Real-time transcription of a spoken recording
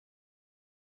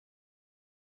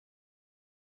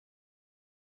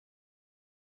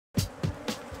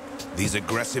These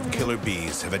aggressive killer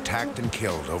bees have attacked and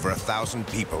killed over 1,000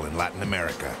 people in Latin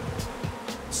America.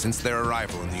 Since their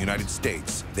arrival in the United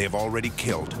States, they have already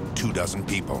killed 24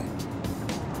 people.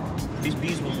 These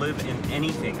bees will live in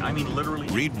anything. I mean, literally.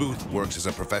 Reed Booth works as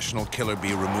a professional killer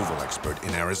bee removal expert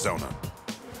in Arizona.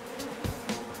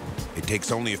 It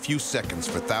takes only a few seconds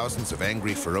for thousands of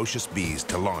angry, ferocious bees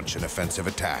to launch an offensive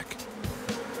attack.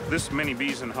 This many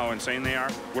bees and how insane they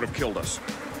are would have killed us.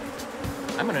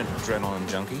 I'm an adrenaline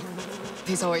junkie.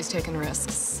 He's always taking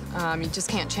risks. You just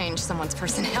can't change someone's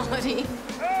personality.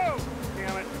 Oh,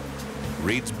 damn it.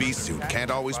 Reed's bee suit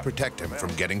can't always protect him from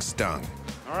getting stung.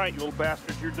 All right, you little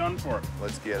bastards, you're done for.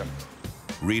 Let's get him.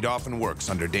 Reed often works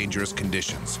under dangerous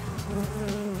conditions.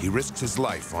 He risks his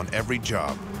life on every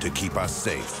job to keep us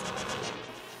safe.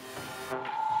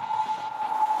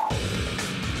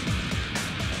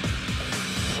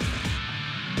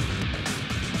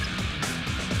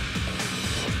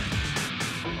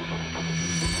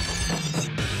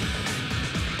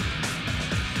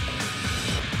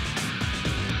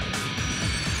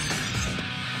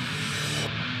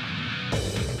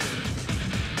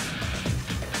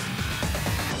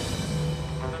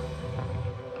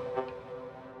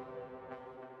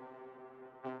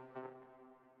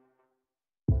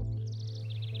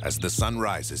 As the sun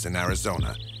rises in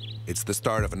Arizona, it's the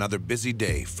start of another busy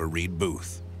day for Reed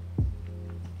Booth.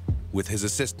 With his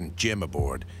assistant, Jim,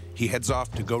 aboard, he heads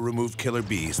off to go remove killer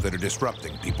bees that are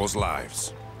disrupting people's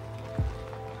lives.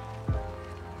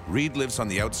 Reed lives on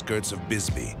the outskirts of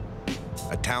Bisbee,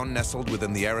 a town nestled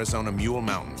within the Arizona Mule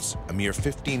Mountains, a mere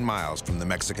 15 miles from the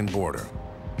Mexican border.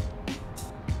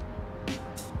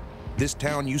 This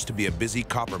town used to be a busy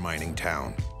copper mining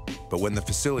town. But when the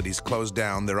facilities closed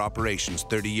down their operations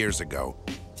 30 years ago,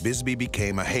 Bisbee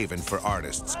became a haven for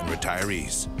artists and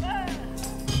retirees.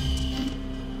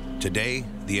 Today,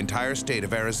 the entire state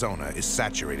of Arizona is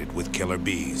saturated with killer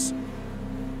bees.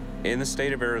 In the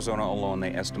state of Arizona alone,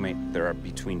 they estimate there are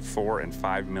between 4 and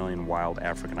 5 million wild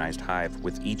Africanized hives,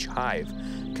 with each hive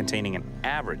containing an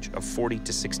average of 40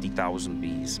 to 60,000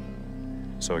 bees.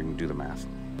 So you can do the math.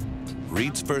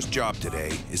 Reed's first job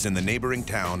today is in the neighboring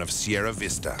town of Sierra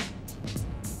Vista.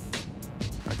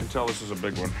 I can tell this is a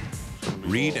big one.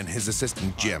 Reed and his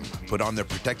assistant, Jim, put on their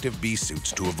protective bee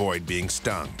suits to avoid being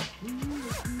stung.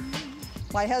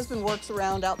 My husband works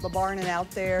around out in the barn and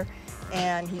out there,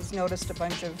 and he's noticed a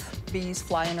bunch of bees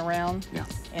flying around. Yeah.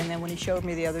 And then when he showed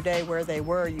me the other day where they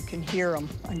were, you can hear them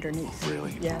underneath.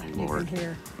 Really? Yeah, Oh, you Lord. can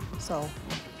hear. So.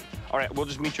 All right, we'll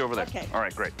just meet you over there. Okay. All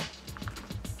right, great.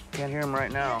 Can't hear him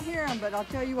right now. Can't hear them, but I'll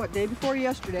tell you what, day before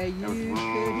yesterday, you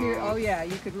could hear, oh yeah,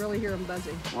 you could really hear them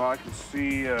buzzing. Well, I can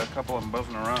see a couple of them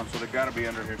buzzing around, so they gotta be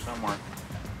under here somewhere.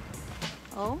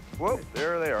 Oh? Whoa,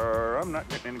 there they are. I'm not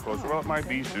getting any closer. Well, with my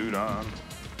bee suit on.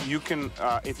 You can,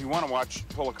 if you want to watch,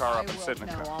 pull a car up and sit in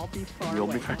a car. I'll be far You'll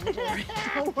away. be fine. Don't worry.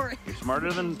 Don't worry. You're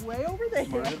smarter than He's way over there.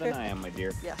 Smarter than I am, my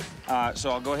dear. Yes. So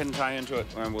I'll go ahead and tie into it,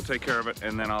 and we'll take care of it,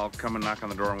 and then I'll come and knock on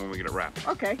the door when we get it wrapped.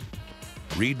 Okay.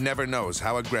 Reed never knows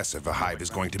how aggressive a hive is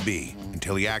going to be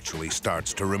until he actually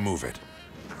starts to remove it.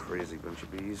 Crazy bunch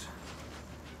of bees.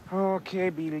 Okay,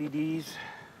 bee ladies.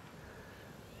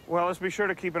 Well, let's be sure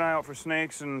to keep an eye out for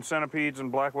snakes and centipedes and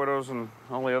black widows and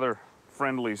all the other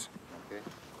friendlies,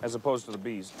 as opposed to the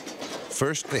bees.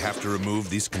 First, they have to remove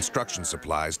these construction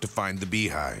supplies to find the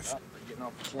beehive.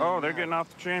 Oh, they're getting off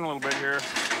the chain a little bit here.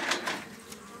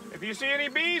 If you see any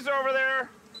bees over there,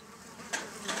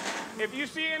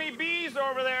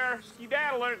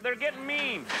 skedaddle, they're getting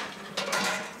mean.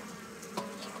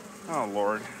 Oh,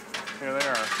 Lord. Here they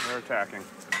are. They're attacking.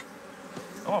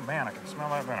 Oh, man, I can smell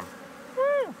that venom.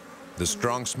 Woo! The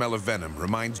strong smell of venom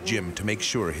reminds Jim to make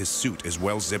sure his suit is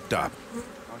well zipped up.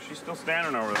 Oh, she's still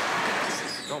standing over there.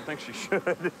 Don't think she should.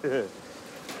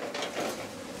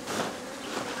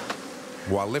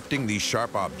 While lifting these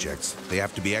sharp objects, they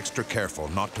have to be extra careful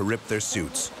not to rip their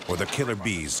suits, or the killer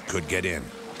bees could get in.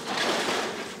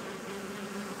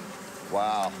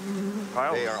 Wow.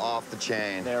 Kyle? They are off the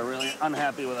chain. They're really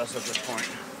unhappy with us at this point.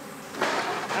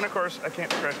 And of course, I can't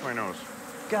scratch my nose.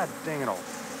 God dang it all.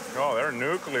 Oh, they're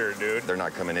nuclear, dude. They're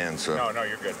not coming in, so. No,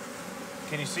 you're good.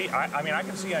 Can you see? I mean, I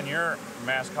can see on your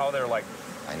mask how they're like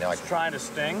I know. I can trying to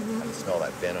sting. smell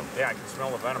that venom. Yeah, I can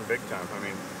smell the venom big time. I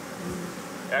mean,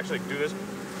 actually, do this.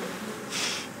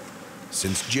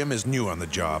 Since Jim is new on the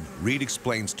job, Reed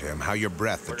explains to him how your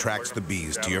breath attracts the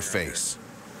bees to your face.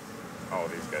 Oh,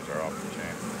 these guys are off the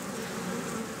chain.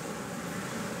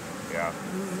 Yeah,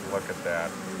 look at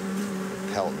that.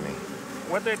 Help me.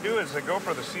 What they do is they go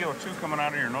for the CO2 coming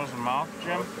out of your nose and mouth,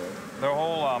 Jim. Okay. The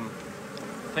whole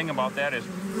thing about that is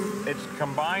it's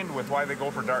combined with why they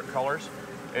go for dark colors.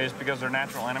 is because their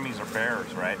natural enemies are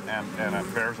bears, right?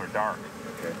 And bears are dark.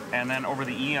 Okay. And then over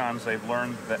the eons, they've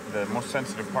learned that the most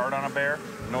sensitive part on a bear,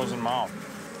 nose and mouth.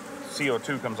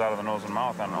 CO2 comes out of the nose and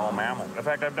mouth on all mammals. In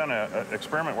fact, I've done an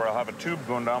experiment where I'll have a tube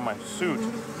going down my suit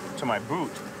to my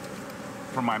boot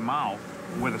from my mouth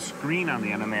with a screen on the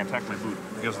end, and they attack my boot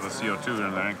because of the CO2,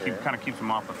 and then it kind of keeps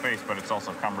them off the face, but it's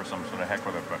also cumbersome, so the heck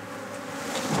with it. But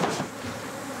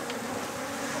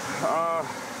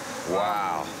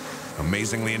Wow.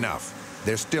 Amazingly enough,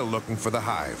 they're still looking for the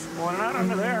hive. well, not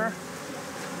under there.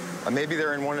 Maybe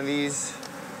they're in one of these.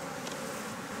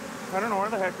 I don't know where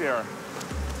the heck they are.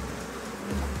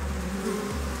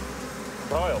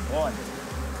 Oh boy.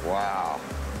 Wow.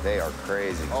 They are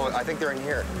crazy. Oh, I think they're in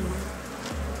here.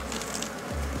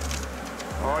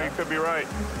 Oh, you could be right.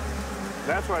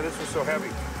 That's why this was so heavy.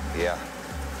 Yeah.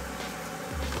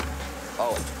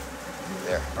 Oh,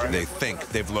 there. They think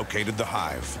they've located the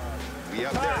hive.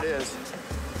 Yep, there it is.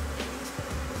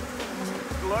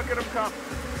 Look at them come.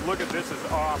 Look at this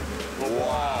is off.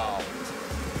 Wow.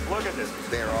 Look at this.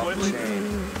 They're off the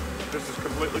chain. This is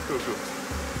completely cuckoo.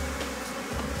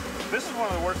 This is one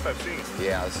of the worst I've seen.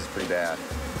 Yeah, this is pretty bad.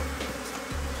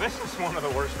 This is one of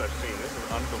the worst I've seen. This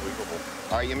is unbelievable.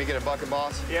 All right, you want me to get a bucket,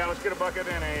 boss? Yeah, let's get a bucket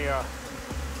and a...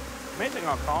 amazing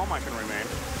how calm I can remain.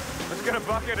 Let's get a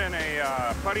bucket and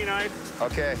a putty knife.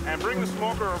 Okay. And bring the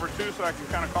smoker over too so I can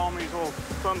kind of calm these little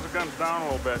sons of guns down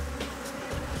a little bit.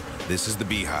 This is the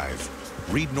beehive.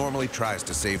 Reed normally tries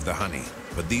to save the honey,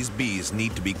 but these bees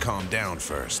need to be calmed down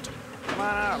first. Come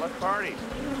on out, let's party.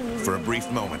 For a brief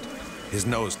moment, his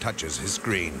nose touches his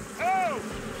screen. Oh!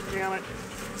 Damn it.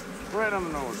 Right on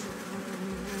the nose.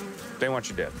 They want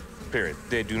you dead, period.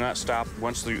 They do not stop.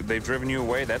 Once they've driven you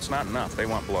away, that's not enough. They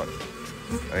want blood.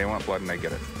 They want blood and they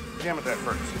get it. Damn it, that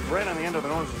hurts. Right on the end of the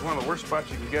nose is one of the worst spots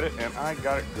you can get it, and I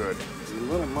got it good. You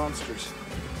little monsters.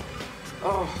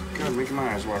 Oh, God, making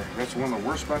my eyes water. That's one of the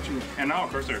worst spots you can... And now,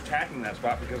 of course, they're attacking that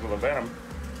spot because of the venom.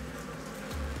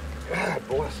 God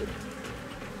bless it.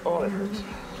 Oh, that hurts.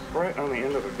 Right on the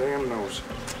end of the damn nose.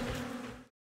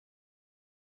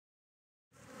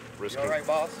 Risky. You all right,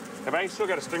 boss? Have I still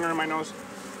got a stinger in my nose?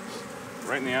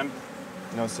 Right in the end?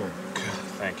 No, sir.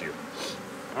 Thank you.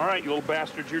 All right, you little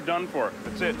bastards, you're done for.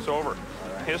 That's it, it's over.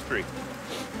 All right. History.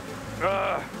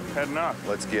 Had enough.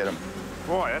 Let's get him.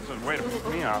 Boy, that's a way to piss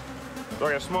me off. So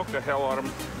I gotta smoke the hell out of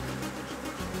them.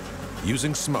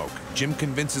 Using smoke, Jim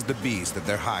convinces the bees that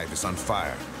their hive is on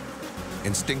fire.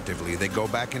 Instinctively, they go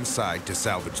back inside to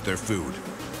salvage their food.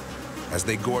 As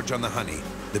they gorge on the honey,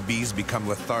 the bees become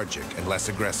lethargic and less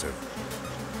aggressive.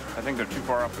 I think they're too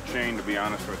far off the chain, to be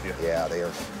honest with you. Yeah, they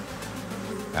are.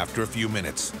 After a few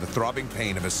minutes, the throbbing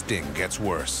pain of a sting gets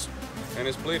worse. And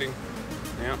it's bleeding.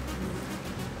 Yeah.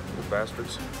 Little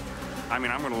bastards. I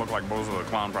mean, I'm gonna look like Bozo the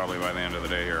Clown probably by the end of the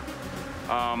day here.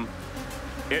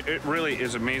 It really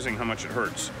is amazing how much it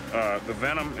hurts. The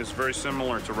venom is very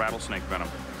similar to rattlesnake venom.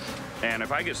 And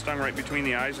if I get stung right between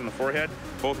the eyes and the forehead,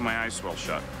 both of my eyes swell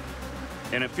shut.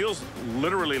 And it feels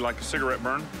literally like a cigarette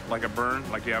burn, like a burn,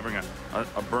 like you're having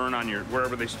a burn on your,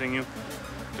 wherever they sting you.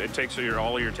 It takes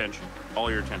all your attention,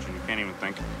 you can't even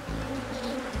think.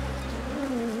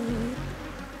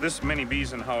 This many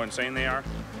bees and how insane they are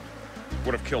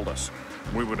would have killed us.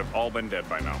 We would have all been dead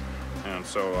by now. And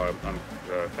so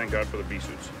thank God for the bee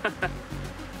suits.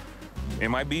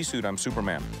 In my bee suit, I'm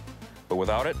Superman. But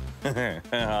without it,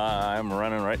 I'm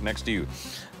running right next to you.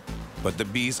 But the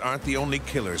bees aren't the only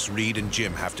killers Reed and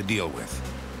Jim have to deal with.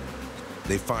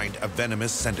 They find a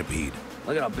venomous centipede.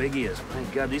 Look at how big he is. My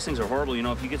God, these things are horrible. You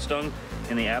know, if you get stung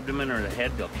in the abdomen or the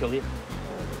head, they'll kill you.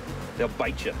 They'll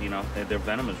bite you, you know. Their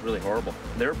venom is really horrible.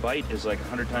 Their bite is like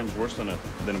 100 times worse than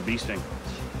a bee sting,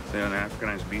 than an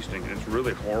Africanized bee sting. It's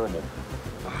really horrible.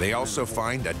 They also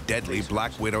find a deadly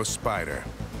black widow spider.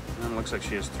 And it looks like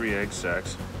she has 3 egg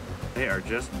sacs. They are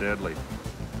just deadly.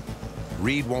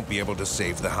 Reed won't be able to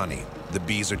save the honey. The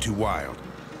bees are too wild.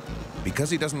 Because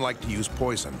he doesn't like to use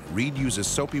poison, Reed uses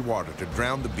soapy water to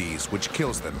drown the bees, which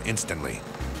kills them instantly.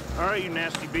 All right, you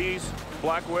nasty bees.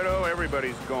 Black widow,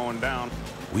 everybody's going down.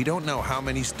 We don't know how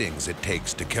many stings it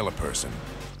takes to kill a person.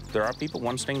 There are people,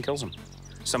 1 sting kills them.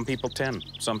 Some people 10,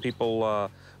 some people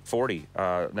 40.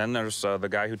 Then there's the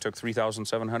guy who took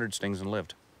 3,700 stings and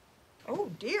lived. Oh,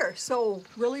 dear. So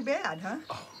really bad, huh?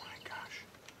 Oh, my gosh.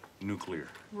 Nuclear.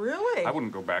 Really? I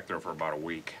wouldn't go back there for about a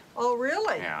week. Oh,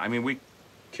 really? Yeah, I mean, we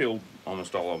killed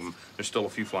almost all of them. There's still a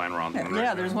few flying around.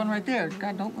 Yeah, there's one right there.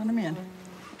 God, don't let him in.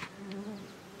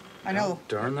 I know.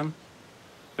 Darn them.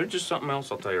 They're just something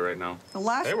else, I'll tell you right now.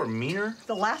 They were meaner.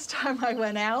 The last time I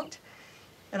went out,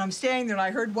 and I'm standing there, and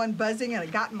I heard one buzzing, and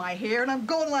it got in my hair, and I'm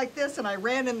going like this, and I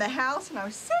ran in the house, and I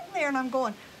was sitting there, and I'm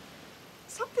going,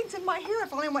 something's in my hair. I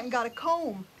finally went and got a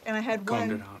comb, and I had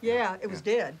Combed one. it out. Yeah, it was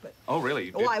dead, but. Oh, really?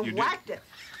 You Oh, did- I you did? whacked it.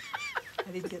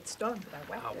 I didn't get stung, but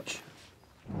I whacked it.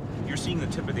 You're seeing the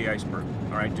tip of the iceberg,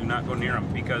 all right? Do not go near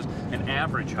them because an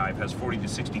average hive has 40 to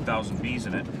 60,000 bees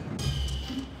in it.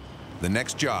 The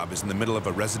next job is in the middle of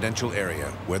a residential area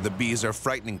where the bees are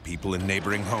frightening people in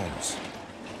neighboring homes.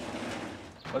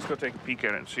 Let's go take a peek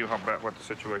at it and see how bad, what the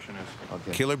situation is.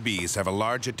 Okay. Killer bees have a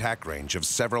large attack range of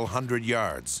several hundred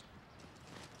yards.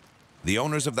 The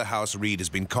owners of the house Reed has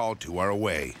been called to are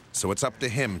away, so it's up to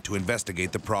him to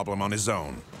investigate the problem on his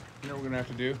own. You know what we're gonna have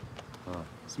to do?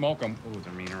 Smoke them. Oh,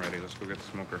 they're mean already. Let's go get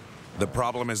the smoker. The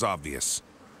problem is obvious.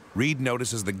 Reed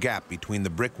notices the gap between the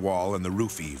brick wall and the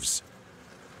roof eaves.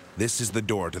 This is the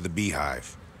door to the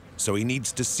beehive, so he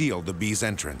needs to seal the bees'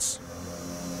 entrance.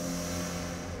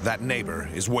 That neighbor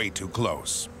is way too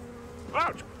close.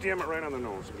 Ouch! Damn it, right on the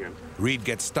nose again. Reed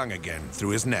gets stung again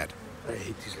through his net. I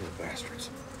hate these little bastards.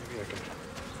 Maybe I can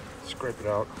scrape it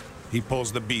out. He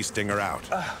pulls the bee stinger out.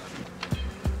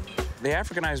 The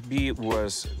Africanized bee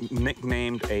was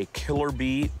nicknamed a killer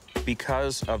bee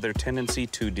because of their tendency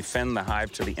to defend the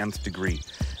hive to the nth degree.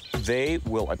 They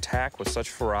will attack with such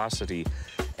ferocity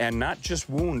and not just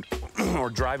wound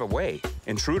or drive away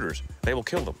intruders, they will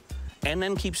kill them and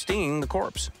then keep stinging the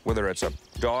corpse, whether it's a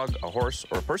dog, a horse,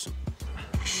 or a person.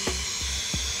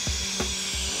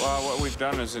 Well, what we've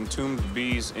done is entombed the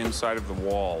bees inside of the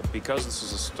wall. Because this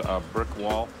is a brick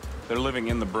wall, they're living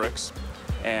in the bricks,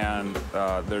 and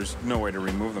there's no way to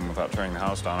remove them without tearing the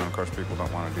house down, and of course people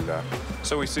don't want to do that.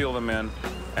 So we seal them in,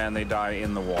 and they die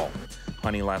in the wall.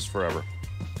 Honey lasts forever.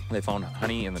 They found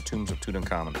honey in the tombs of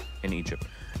Tutankhamun in Egypt,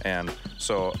 and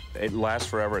so it lasts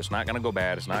forever. It's not going to go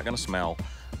bad. It's not going to smell.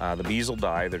 The bees will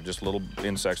die. They're just little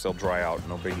insects. They'll dry out.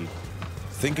 No biggie.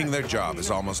 Thinking their job is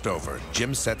almost over,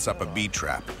 Jim sets up a bee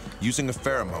trap, using a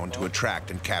pheromone to attract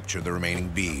and capture the remaining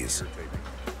bees.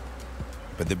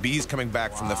 But the bees coming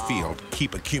back from the field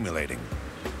keep accumulating.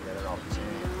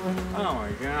 Oh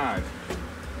my God.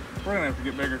 We're gonna have to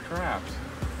get bigger traps.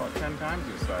 About 10 times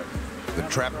this size. The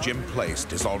trap Jim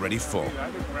placed is already full. I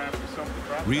think we're gonna have to sub the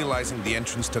trap. Realizing the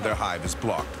entrance to their hive is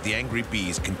blocked, the angry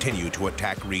bees continue to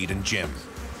attack Reed and Jim.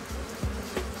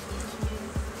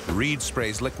 Reed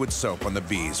sprays liquid soap on the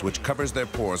bees, which covers their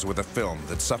pores with a film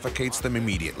that suffocates them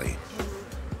immediately.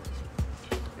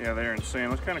 Yeah, they're insane.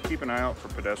 Let's kind of keep an eye out for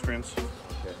pedestrians.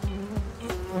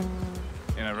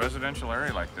 In a residential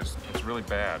area like this, it's really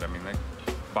bad. I mean, they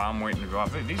bomb waiting to go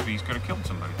off. These bees could have killed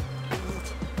somebody.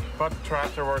 But the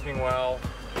traps are working well.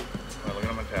 Oh, look at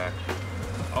them attack.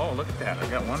 Oh, look at that. I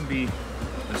got one bee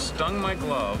that stung my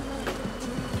glove.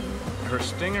 Her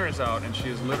stinger is out, and she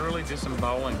is literally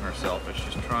disemboweling herself as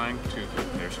she's trying to...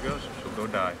 There she goes. She'll go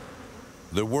die.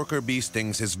 The worker bee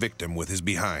stings his victim with his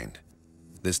behind.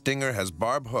 The stinger has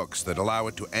barb hooks that allow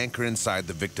it to anchor inside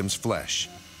the victim's flesh.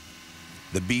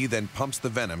 The bee then pumps the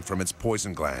venom from its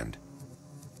poison gland.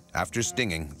 After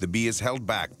stinging, the bee is held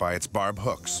back by its barb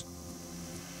hooks.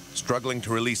 Struggling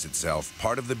to release itself,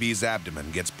 part of the bee's abdomen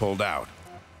gets pulled out.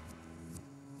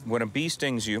 When a bee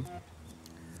stings you,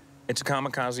 it's a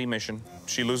kamikaze mission.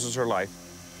 She loses her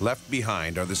life. Left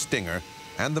behind are the stinger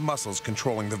and the muscles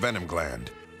controlling the venom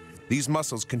gland. These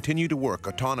muscles continue to work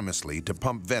autonomously to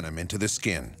pump venom into the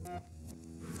skin.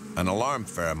 An alarm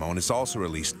pheromone is also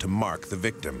released to mark the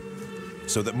victim,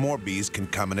 so that more bees can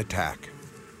come and attack.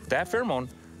 That pheromone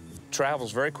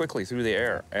travels very quickly through the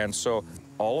air, and so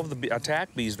all of the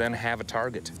attack bees then have a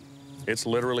target. It's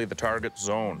literally the target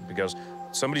zone, because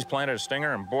somebody's planted a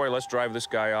stinger, and boy, let's drive this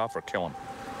guy off or kill him.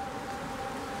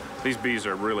 These bees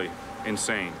are really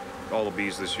insane. All the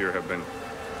bees this year have been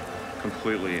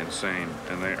completely insane,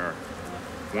 and they are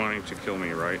wanting to kill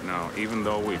me right now, even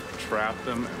though we've trapped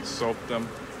them and soaked them,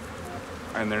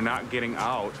 and they're not getting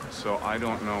out, so I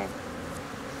don't know.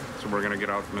 So we're gonna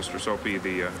get out Mr. Soapy,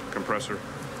 the compressor,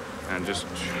 and just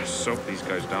soak these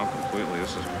guys down completely.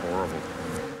 This is horrible.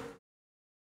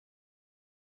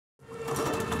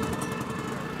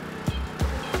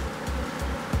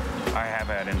 I have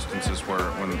had instances where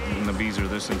when the bees are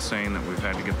this insane that we've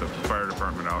had to get the fire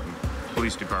department out and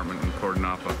police department and cordon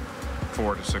off a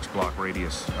 4 to 6 block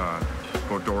radius,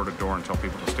 go door to door and tell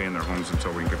people to stay in their homes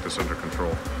until we can get this under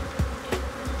control.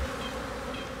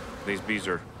 These bees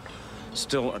are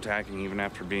still attacking even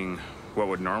after being what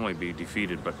would normally be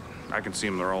defeated, but I can see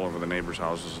them. They're all over the neighbors'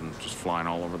 houses and just flying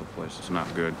all over the place. It's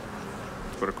not good.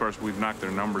 But of course, we've knocked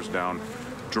their numbers down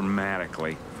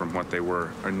dramatically from what they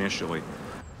were initially.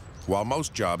 While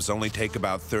most jobs only take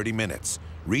about 30 minutes,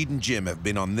 Reed and Jim have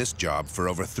been on this job for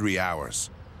over 3 hours.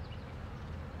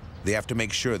 They have to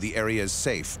make sure the area is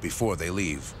safe before they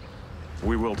leave.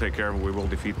 We will take care of them. We will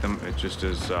defeat them. It just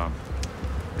is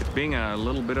It's being a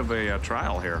little bit of a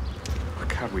trial here. Oh,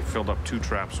 God, we filled up 2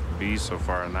 traps with bees so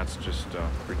far, and that's just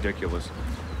ridiculous.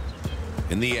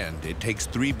 In the end, it takes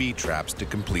 3 bee traps to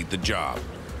complete the job.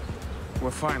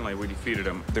 Well, finally, we defeated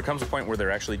them. There comes a point where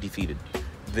they're actually defeated.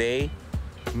 They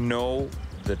know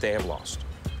that they have lost,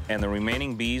 and the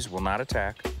remaining bees will not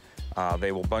attack.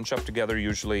 They will bunch up together,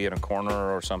 usually in a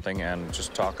corner or something, and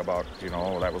just talk about, you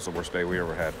know, that was the worst day we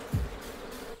ever had.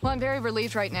 Well, I'm very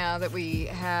relieved right now that we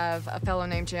have a fellow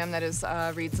named Jim that is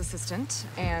Reed's assistant,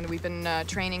 and we've been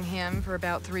training him for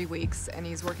about 3 weeks, and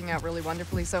he's working out really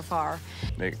wonderfully so far.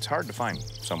 It's hard to find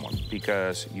someone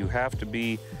because you have to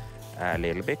be a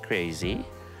little bit crazy.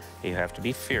 You have to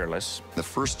be fearless. The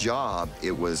first job,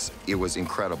 it was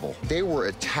incredible. They were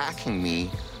attacking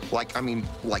me like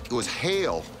it was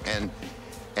hail. And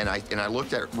I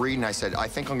looked at Reed and I said, I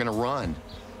think I'm gonna run.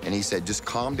 And he said, just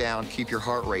calm down, keep your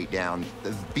heart rate down.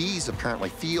 The bees apparently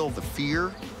feel the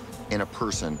fear in a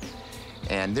person.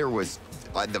 And there was,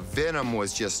 the venom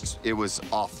was just, it was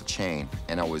off the chain.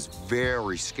 And I was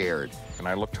very scared. And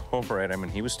I looked over at him,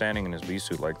 and he was standing in his bee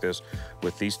suit like this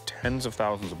with these tens of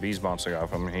thousands of bees bouncing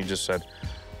off him, and he just said,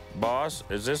 "Boss,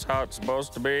 is this how it's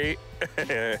supposed to be?"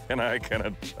 And I kind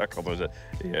of chuckled and said,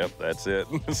 "Yep, that's it."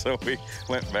 So we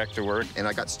went back to work. And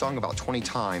I got stung about 20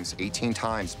 times, 18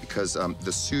 times, because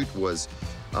the suit was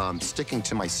sticking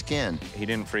to my skin. He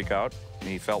didn't freak out.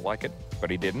 He felt like it, but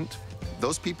he didn't.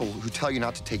 Those people who tell you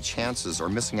not to take chances are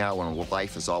missing out on what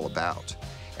life is all about.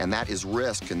 And that is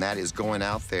risk, and that is going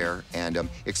out there and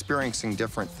experiencing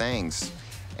different things.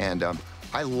 And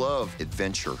I love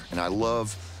adventure, and I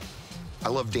love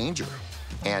danger.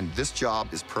 And this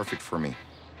job is perfect for me.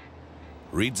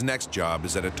 Reed's next job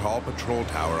is at a tall patrol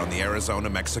tower on the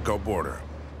Arizona-Mexico border.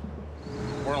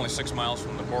 We're only 6 miles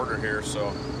from the border here,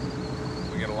 so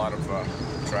we get a lot of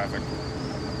traffic.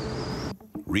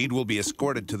 Reed will be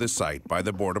escorted to the site by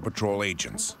the Border Patrol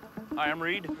agents. Hi, I'm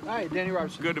Reed. Hi, Danny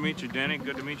Robertson. Good to meet you, Danny.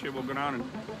 Good to meet you. We'll go down and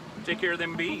take care of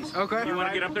them bees. Okay. You want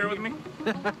to get up there with me?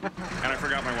 And I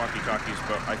forgot my walkie-talkies,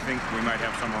 but I think we might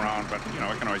have some around, but, you know,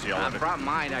 I can always yell at it. I brought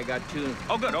mine. I got 2.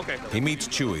 Oh, good. Okay. He meets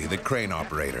Chewy, the crane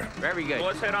operator. Very good. Well,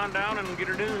 let's head on down and get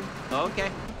her done. Okay.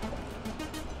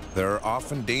 There are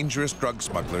often dangerous drug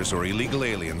smugglers or illegal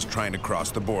aliens trying to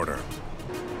cross the border.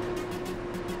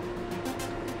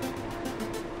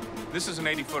 This is an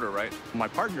 80-footer, right? My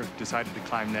partner decided to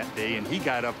climb that day, and he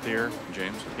got up there.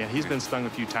 James? Yeah, he's been stung a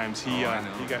few times. He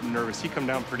got nervous. He come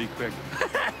down pretty quick.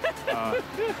 Yeah,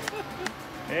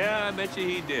 I bet you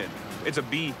he did. It's a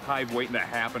bee hive waiting to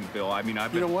happen, Bill. I mean,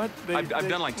 I've You know what? I've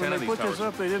done like 10 of these When they put towers. this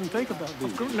up, they didn't think about bees.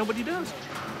 Of course, nobody does.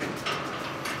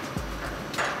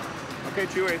 Okay,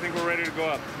 Chewy, I think we're ready to go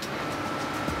up.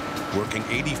 Working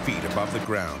 80 feet above the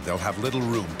ground, they'll have little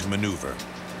room to maneuver.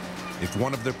 If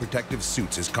one of their protective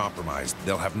suits is compromised,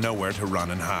 they'll have nowhere to run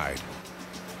and hide.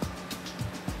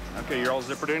 Okay, you're all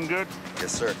zippered in good?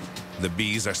 Yes, sir. The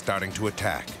bees are starting to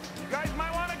attack. You guys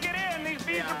might want to get in. These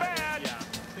bees are bad. Yeah, I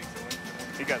think so.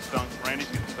 He got stung. Randy's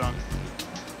getting stung.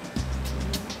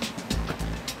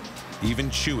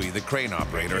 Even Chewy, the crane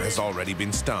operator, has already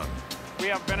been stung. We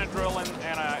have Benadryl and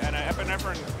an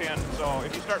epinephrine pin, so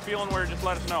if you start feeling weird, just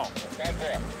let us know.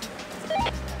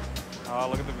 Oh,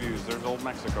 look at the views. There's old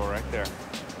Mexico right there.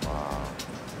 Wow.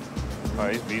 Oh,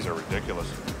 these bees are ridiculous.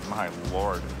 My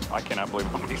Lord. I cannot believe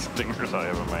how many stingers I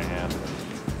have in my hand.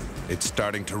 It's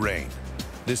starting to rain.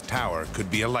 This tower could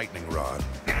be a lightning rod.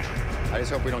 I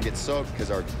just hope we don't get soaked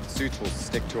because our suits will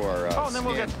stick to our Oh, and then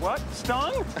we'll skin. get what?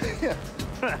 Stung?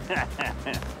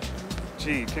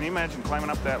 Gee, can you imagine climbing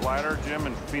up that ladder, Jim,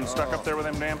 and being stuck up there with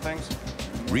them damn things?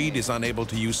 Reed is unable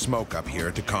to use smoke up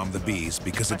here to calm the bees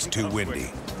because it's too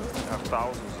windy. Have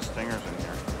thousands of stingers in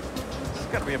here. It's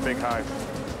got to be a big hive.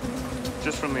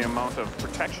 Just from the amount of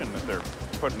protection that they're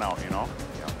putting out, you know?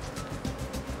 Yeah.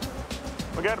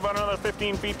 We got about another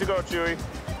 15 feet to go, Chewy.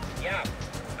 Yeah,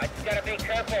 I just gotta be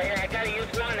careful here. I gotta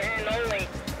use one hand only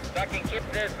so I can keep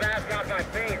this mask off my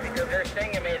face because they're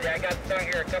stinging me. I got stung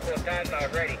here a couple of times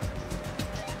already.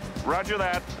 Roger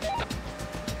that.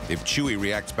 If Chewy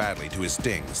reacts badly to his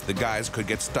stings, the guys could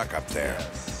get stuck up there.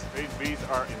 These bees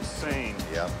are insane.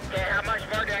 Yeah. Okay, how much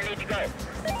more do I need to go?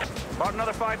 About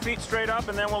another 5 feet straight up,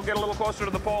 and then we'll get a little closer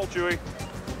to the pole, Chewy.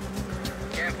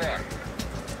 10-4.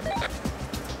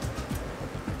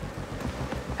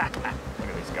 Look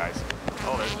at these guys.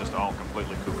 Oh, they're just all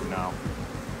completely cuckoo now.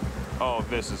 Oh,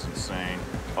 this is insane.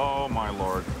 Oh, my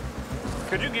Lord.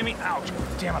 Could you give me... Ouch.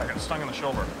 Damn it, I got stung in the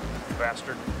shoulder.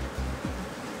 Bastard.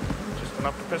 Just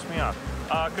enough to piss me off.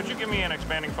 Could you give me an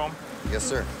expanding foam? Yes,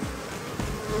 sir.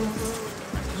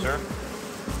 Thank you, sir.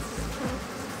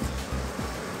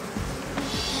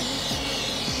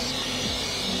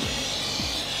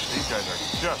 guys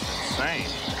are just insane.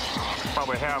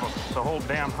 Probably have the whole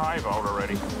damn hive out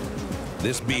already.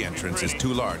 This bee entrance is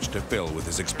too large to fill with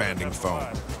his expanding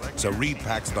foam, so Reed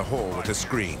packs the hole with a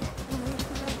screen.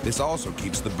 This also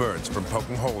keeps the birds from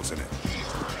poking holes in it.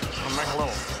 I'll make a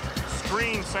little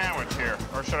screen sandwich here,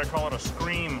 or should I call it a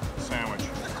scream sandwich?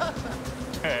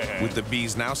 With the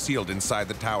bees now sealed inside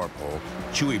the tower pole,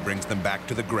 Chewy brings them back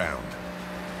to the ground.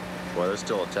 Boy, they're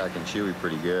still attacking Chewy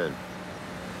pretty good.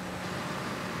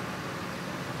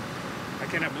 I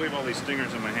cannot believe all these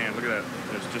stingers in my hand. Look at that.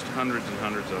 There's just hundreds and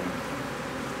hundreds of them.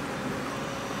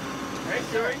 Hey,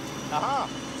 Chewy. Uh-huh.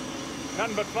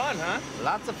 Nothing but fun, huh?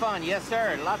 Lots of fun, yes,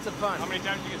 sir. Lots of fun. How many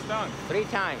times did you get stung? 3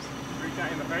 times. 3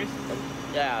 times in the face?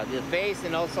 Yeah, the face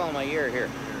and also on my ear here.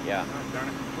 Yeah. Oh, darn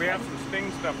it. We have some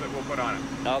sting stuff that we'll put on it.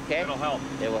 Okay. It'll help.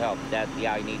 It will help. That,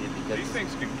 yeah, I need it because... These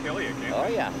things can kill you, can't Oh,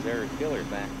 they? yeah. They're killers,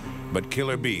 man. But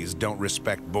killer bees don't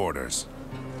respect borders.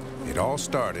 It all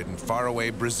started in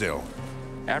faraway Brazil.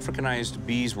 Africanized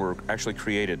bees were actually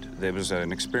created. There was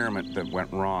an experiment that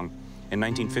went wrong. In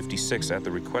 1956, at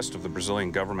the request of the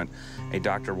Brazilian government, a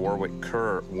Dr. Warwick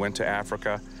Kerr went to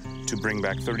Africa to bring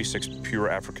back 36 pure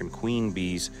African queen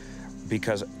bees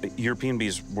because European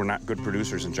bees were not good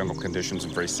producers in jungle conditions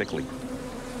and very sickly.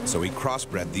 So he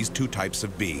crossbred these 2 types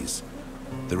of bees.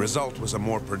 The result was a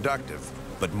more productive,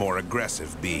 but more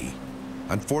aggressive bee.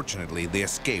 Unfortunately, they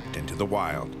escaped into the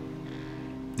wild.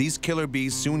 These killer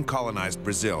bees soon colonized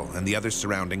Brazil and the other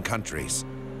surrounding countries.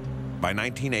 By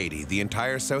 1980, the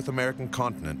entire South American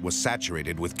continent was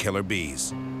saturated with killer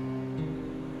bees.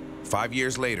 5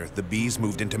 years later, the bees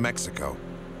moved into Mexico,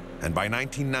 and by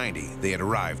 1990, they had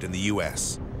arrived in the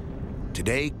US.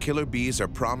 Today, killer bees are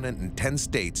prominent in 10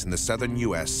 states in the southern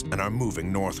US and are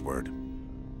moving northward.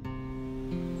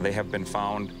 They have been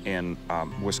found in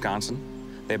Wisconsin.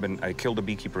 I killed a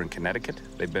beekeeper in Connecticut.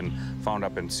 They've been found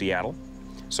up in Seattle.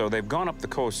 So they've gone up the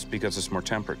coast because it's more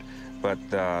temperate. But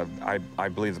I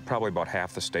believe that probably about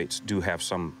half the states do have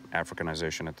some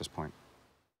Africanization at this point.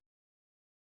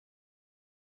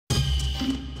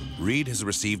 Reed has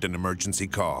received an emergency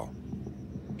call.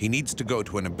 He needs to go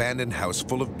to an abandoned house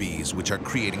full of bees which are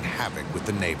creating havoc with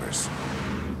the neighbors.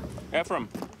 Ephraim,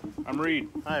 I'm Reed.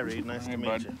 Hi, Reed. Nice to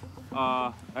meet you.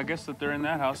 I guess that they're in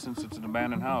that house since it's an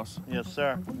abandoned house. Yes,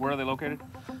 sir. Where are they located?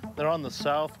 They're on the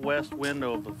southwest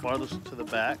window of the farthest to the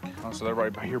back. Oh, so they're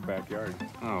right by your backyard.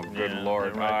 Oh, good Yeah,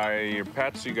 Lord. they're right. Your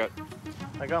pets, you got...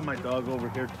 I got my dog over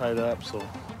here tied up, so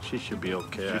she should be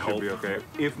okay. She should be okay.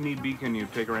 If need be, can you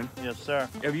take her in? Yes, sir.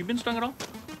 Have you been stung at all?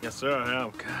 Yes, sir, I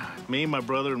have. God. Me, my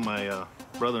brother, and my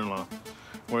brother-in-law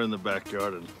were in the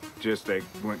backyard, and Just they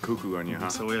went cuckoo on you, huh?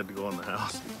 so we had to go in the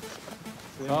house.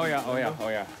 Oh, yeah, oh, yeah, oh,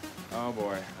 yeah. Oh,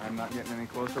 boy. I'm not getting any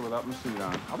closer without my suit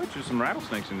on. I'll bet you some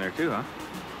rattlesnakes in there, too, huh?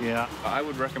 Yeah. I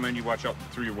would recommend you watch out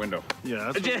through your window.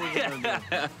 Yeah, that's what we're gonna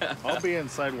do. I'll be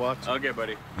inside watching. Okay,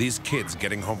 buddy. These kids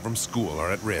getting home from school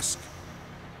are at risk.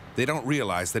 They don't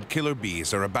realize that killer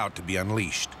bees are about to be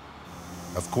unleashed.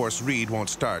 Of course, Reed won't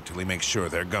start till he makes sure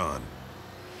they're gone.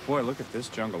 Boy, look at this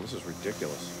jungle. This is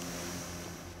ridiculous.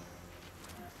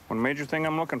 One major thing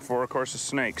I'm looking for, of course, is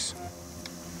snakes.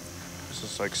 This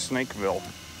is like Snakeville.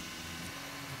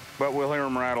 But we'll hear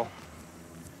them rattle.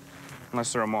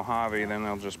 Unless they're a Mojave, then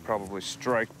they'll just probably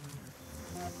strike.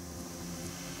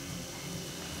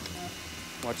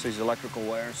 Watch these electrical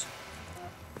wires.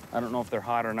 I don't know if they're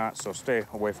hot or not, so stay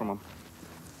away from them.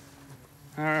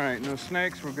 All right, no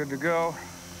snakes, we're good to go.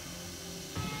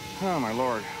 Oh, my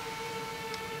Lord.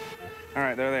 All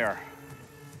right, there they are.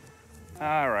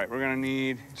 All right, we're gonna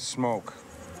need smoke.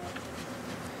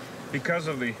 Because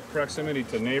of the proximity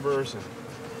to neighbors and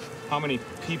how many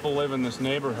people live in this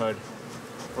neighborhood,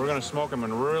 we're gonna smoke them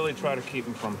and really try to keep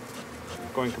them from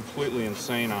going completely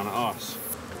insane on us.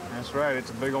 That's right,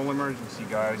 it's a big old emergency,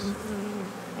 guys.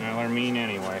 Well, they're mean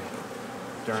anyway.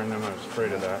 Darn them, I was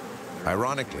afraid of that.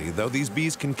 Ironically, though these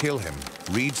bees can kill him,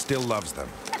 Reed still loves them.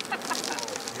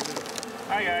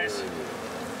 Hi, guys.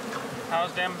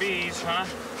 How's them bees, huh?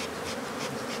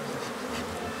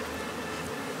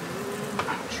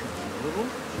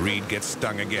 Reed gets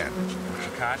stung again.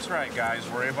 That's right, guys.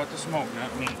 Worry about the smoke,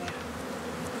 not me.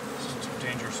 This is too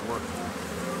dangerous work.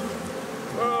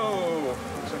 Whoa!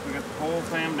 Looks like we got the whole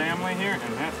family here,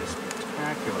 and that is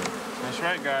spectacular. That's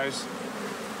right, guys.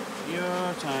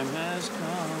 Your time has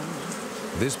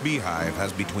come. This beehive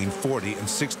has between 40 and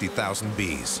 60,000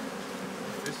 bees.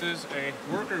 This is a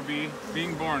worker bee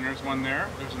being born. There's one there.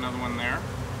 There's another one there.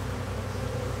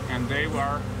 And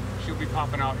she'll be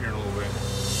popping out here in a little bit.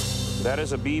 That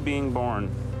is a bee being born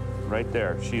right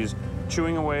there. She's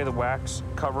chewing away the wax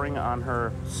covering on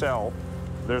her cell,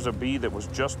 There's a bee that was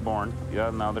just born. Yeah,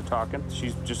 now they're talking.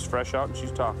 She's just fresh out and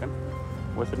she's talking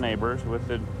with the neighbors, with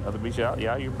the other bees.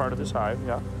 Yeah, you're part of this hive,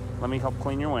 yeah. Let me help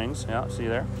clean your wings. Yeah, see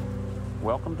there?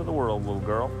 Welcome to the world, little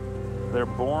girl. They're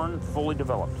born fully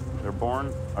developed. They're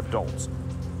born adults.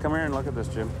 Come here and look at this,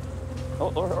 Jim. Oh,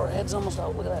 her head's almost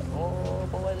out. Look at that. Oh,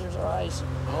 boy, there's her eyes.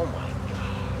 Oh my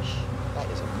gosh, that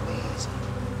is amazing.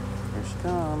 Here she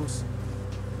comes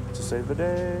to save the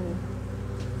day.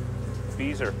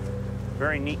 Bees are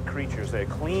very neat creatures. They're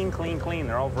clean.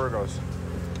 They're all Virgos.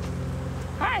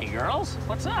 Hi, girls.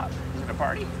 What's up? Is it a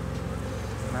party?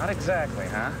 Not exactly,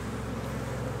 huh?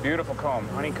 Beautiful comb.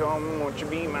 Honeycomb, won't you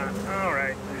be my... All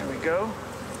right, there we go.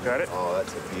 Got it? Oh,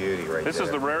 that's a beauty right there. This is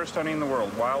the rarest honey in the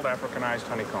world, wild Africanized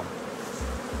honeycomb.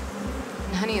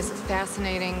 Honey is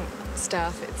fascinating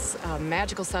stuff. It's a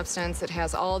magical substance. It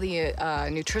has all the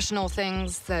nutritional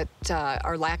things that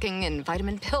are lacking in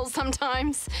vitamin pills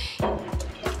sometimes.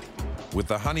 With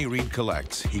the honey Reed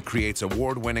collects, he creates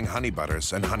award-winning honey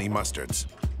butters and honey mustards.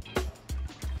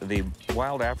 The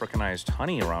wild Africanized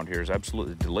honey around here is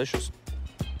absolutely delicious.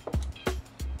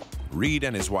 Reed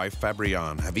and his wife,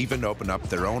 Fabrienne, have even opened up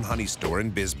their own honey store in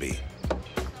Bisbee.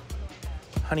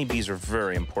 Honeybees are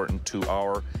very important to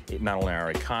not only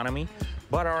our economy,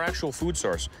 but our actual food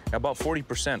source. About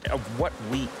 40% of what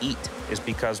we eat is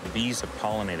because bees have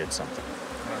pollinated something.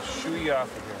 I'll shoo you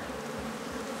off of here.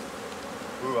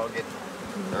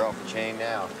 Ooh, they're off the chain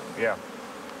now. Yeah.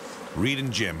 Reed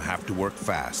and Jim have to work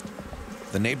fast.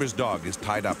 The neighbor's dog is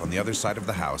tied up on the other side of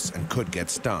the house and could get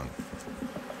stung.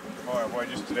 Boy,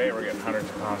 just today we're getting hundreds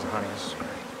of pounds of honey. This is great.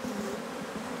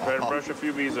 Try to brush a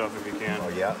few bees off if you can. Oh,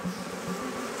 yeah.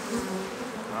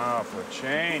 Off the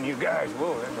chain, you guys.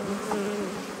 Whoa,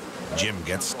 Jim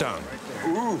gets stung.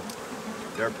 Ooh,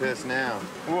 they're pissed now.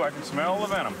 Ooh, I can smell the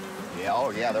venom. Yeah,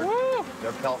 oh yeah,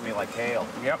 they're pelting me like hail.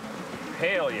 Yep,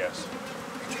 hail, yes.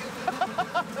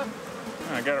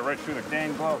 I got it right through the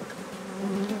dang glove.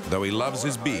 Though he loves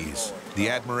his bees, the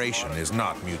admiration is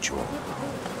not mutual.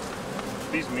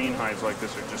 These mean hives like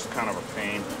this are just kind of a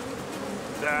pain.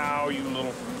 Ow, you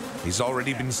little... He's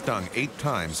already been stung 8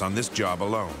 times on this job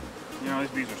alone. You know, these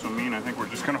bees are so mean, I think we're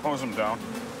just gonna hose them down.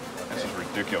 This is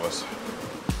ridiculous.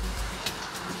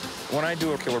 When I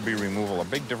do a killer bee removal, a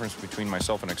big difference between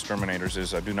myself and exterminators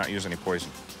is I do not use any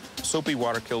poison. Soapy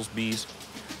water kills bees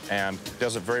and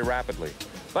does it very rapidly.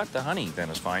 But the honey then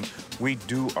is fine. We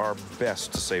do our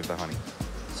best to save the honey.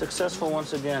 Successful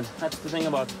once again. That's the thing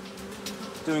about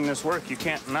doing this work. You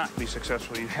can't not be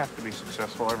successful. You have to be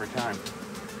successful every time.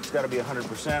 It's got to be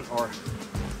 100% or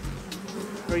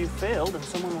you failed and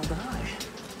someone will die.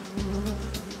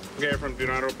 Okay, everyone, do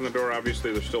not open the door.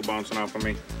 Obviously, they're still bouncing off of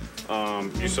me.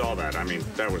 You saw that. I mean,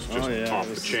 that was just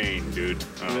off the chain, dude.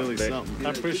 Really something. I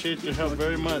appreciate your help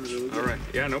very much. All right.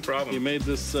 Yeah, no problem. You made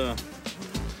this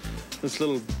this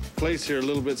little place here a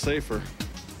little bit safer.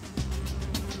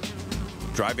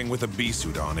 Driving with a bee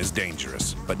suit on is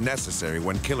dangerous, but necessary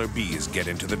when killer bees get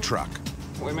into the truck.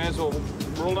 We may as well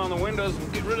roll down the windows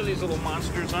and get rid of these little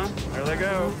monsters, huh? There they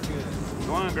go.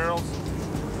 Go on, girls.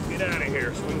 Get out of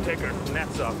here so we can take our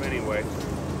nets off anyway.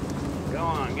 Go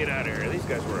on, get out of here. These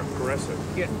guys were aggressive.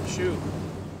 Get and shoot.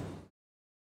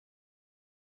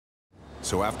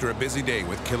 So after a busy day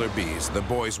with killer bees, the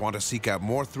boys want to seek out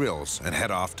more thrills and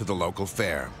head off to the local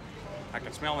fair. I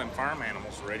can smell them farm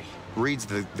animals already. Reed's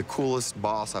the coolest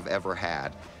boss I've ever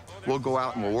had. We'll go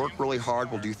out and we'll work really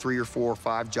hard. We'll do 3 or 4 or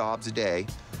 5 jobs a day.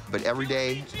 But every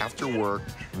day after work,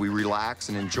 we relax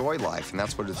and enjoy life, and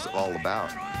that's what it's all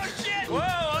about. Whoa!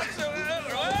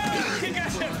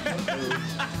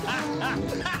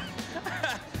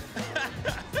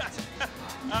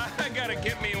 I gotta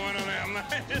get me one of them.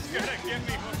 I just gotta get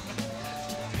me one.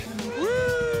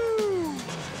 Woo!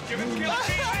 Give it, kill it.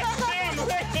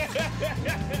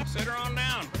 Sit her on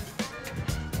down.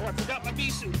 Oh, I forgot my bee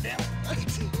suit. Damn it.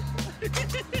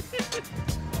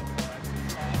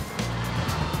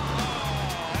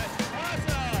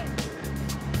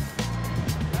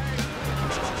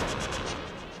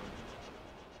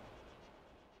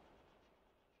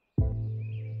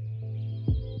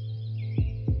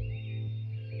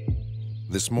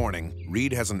 This morning,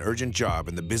 Reed has an urgent job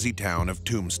in the busy town of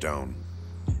Tombstone.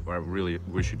 I really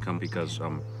wish you'd come because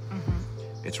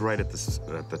it's right at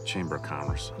the Chamber of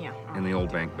Commerce in the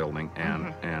old bank building.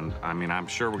 And I mean, I'm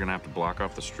sure we're going to have to block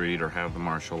off the street or have the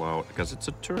marshal out because it's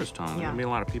a tourist town. There's going to be a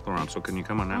lot of people around. So can you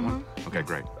come on that one? Okay,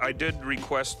 great. I did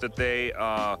request that they,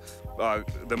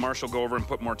 the marshal go over and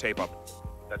put more tape up.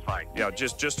 That's fine. Yeah,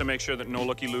 just to make sure that no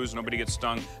looky-loos, nobody gets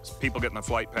stung, people get in the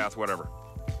flight path, whatever.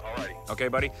 Alrighty. Okay,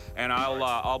 buddy? And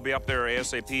I'll be up there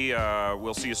ASAP.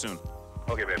 We'll see you soon.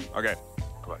 Okay, babe. Okay.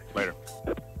 Bye. Later.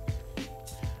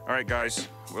 All right, guys,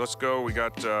 well, let's go. We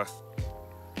got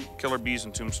killer bees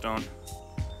in Tombstone,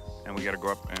 and we got to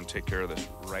go up and take care of this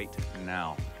right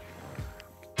now.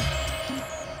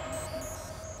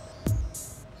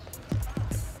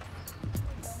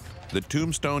 The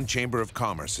Tombstone Chamber of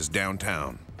Commerce is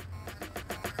downtown.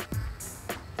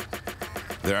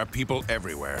 There are people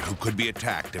everywhere who could be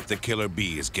attacked if the killer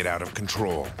bees get out of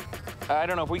control. I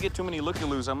don't know, if we get too many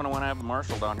looky-loos, I'm gonna wanna have a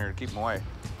marshal down here to keep them away.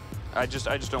 I just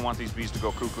don't want these bees to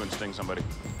go cuckoo and sting somebody.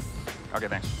 Okay,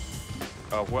 thanks.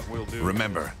 What we'll do...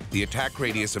 Remember, the attack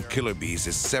radius of killer bees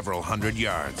is several hundred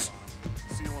yards,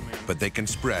 but they can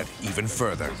spread even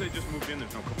further. They just moved in,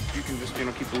 there's no... You can just,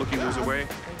 keep the looky-loos away.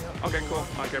 Okay, cool.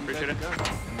 Okay, appreciate it.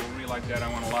 And we'll relight that. I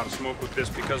want a lot of smoke with this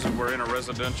because we're in a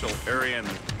residential area and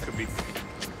it could be...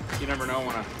 You never know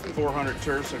when 400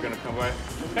 tourists are gonna come by.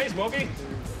 Hey, Smokey!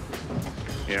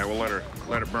 Yeah, we'll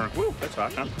let it burn. Woo, that's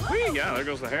hot, huh? Whee, yeah, there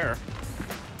goes the hair.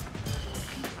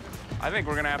 I think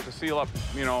we're gonna have to seal up,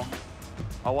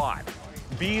 a lot.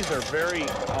 Bees are very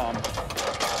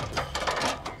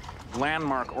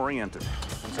landmark oriented.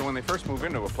 And so when they first move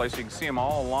into a place, you can see them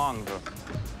all along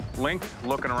the length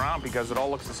looking around because it all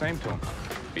looks the same to them.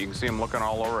 But you can see them looking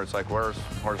all over. It's like, where's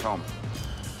home?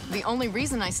 The only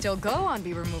reason I still go on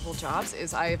bee removal jobs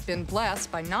is I have been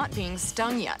blessed by not being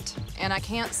stung yet. And I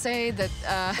can't say that,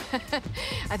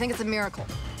 I think it's a miracle.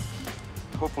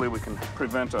 Hopefully we can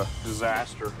prevent a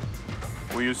disaster.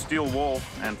 We use steel wool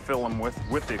and fill them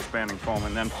with the expanding foam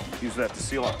and then use that to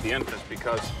seal up the entrance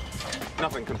because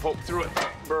nothing can poke through it.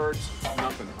 Birds,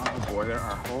 nothing. Oh boy, there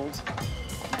are holes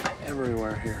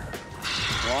everywhere here.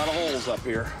 A lot of holes up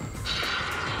here.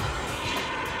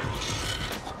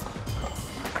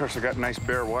 Of course, I got nice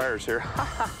bare wires here.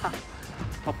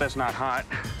 Hope that's not hot.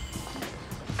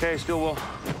 Okay, steel wool.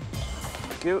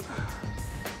 Cute.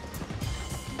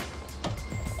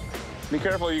 Be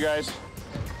careful, you guys.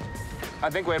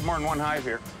 I think we have more than one hive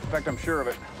here. In fact, I'm sure of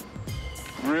it.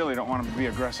 Really don't want them to be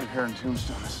aggressive here in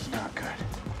Tombstone. This is not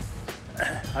good.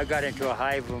 I got into a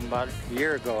hive about a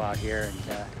year ago out here,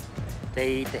 and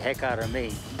they eat the heck out of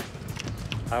me.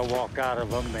 I walked out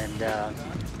of them, and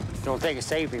don't think it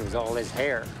saved me. It was all his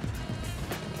hair.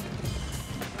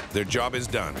 Their job is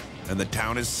done, and the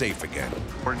town is safe again.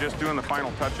 We're just doing the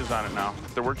final touches on it now.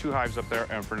 There were 2 hives up there,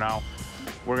 and for now,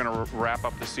 we're gonna wrap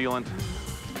up the sealant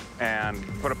and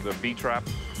put up the bee trap.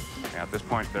 Yeah, at this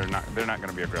point, they're not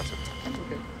gonna be aggressive.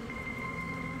 Okay.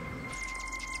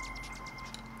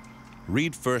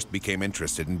 Reed first became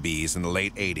interested in bees in the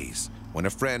late 80s, when a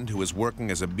friend who was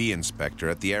working as a bee inspector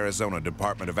at the Arizona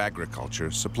Department of Agriculture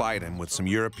supplied him with some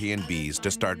European bees to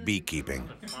start beekeeping.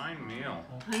 Fine meal.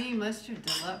 Honey mustard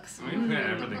deluxe.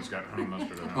 Everything's got honey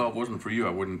mustard in it. Well, if it wasn't for you,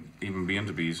 I wouldn't even be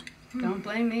into bees. Don't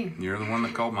blame me. You're the one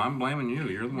that called me. I'm blaming you.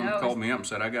 You're the one that called me up and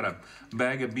said, I got a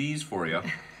bag of bees for you.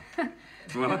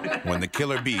 When the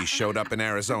killer bees showed up in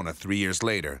Arizona 3 years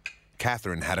later,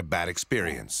 Catherine had a bad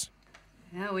experience.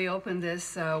 Yeah, we opened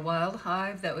this wild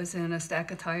hive that was in a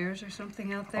stack of tires or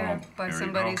something out there by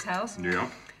somebody's house. Yeah.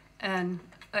 And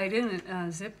I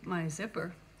didn't zip my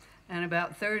zipper, and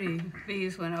about 30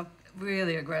 bees went up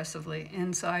really aggressively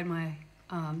inside my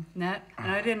net, and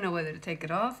I didn't know whether to take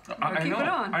it off or keep it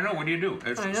on. I know. What do you do?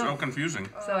 It's so confusing.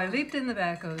 So I leaped in the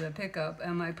back of the pickup,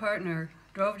 and my partner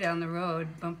drove down the road,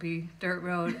 bumpy dirt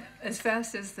road, as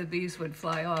fast as the bees would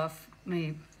fly off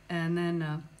me, and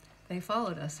then they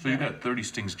followed us. So you got 30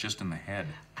 stings just in the head.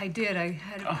 I did. I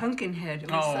had a pumpkin head.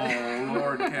 It was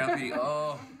Lord, Kathy.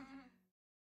 Oh.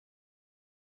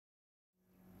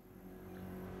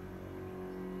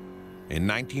 In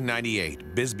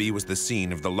 1998, Bisbee was the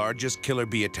scene of the largest killer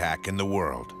bee attack in the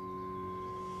world.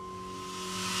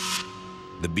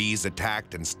 The bees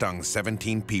attacked and stung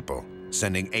 17 people,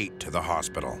 sending 8 to the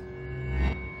hospital.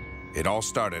 It all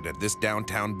started at this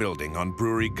downtown building on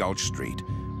Brewery Gulch Street,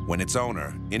 when its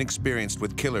owner, inexperienced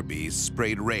with killer bees,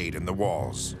 sprayed Raid in the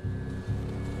walls.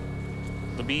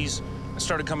 The bees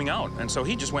started coming out, and so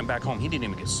he just went back home. He didn't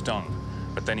even get stung.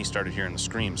 But then he started hearing the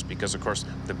screams because, of course,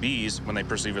 the bees, when they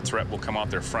perceive a threat, will come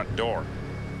out their front door.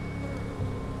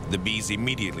 The bees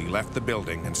immediately left the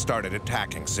building and started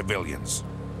attacking civilians.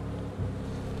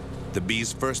 The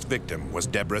bees' first victim was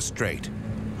Deborah Straight,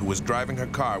 who was driving her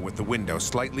car with the window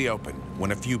slightly open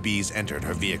when a few bees entered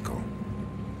her vehicle.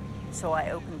 So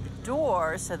I opened the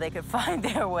door so they could find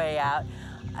their way out,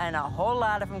 and a whole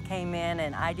lot of them came in,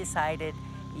 and I decided,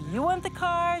 you want the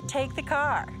car? Take the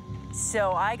car.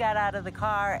 So I got out of the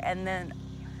car, and then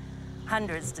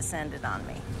hundreds descended on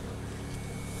me.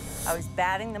 I was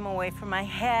batting them away from my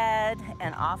head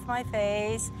and off my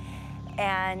face,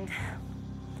 and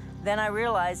then I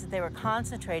realized that they were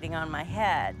concentrating on my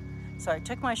head. So I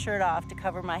took my shirt off to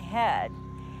cover my head,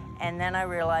 And then I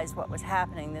realized what was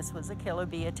happening. This was a killer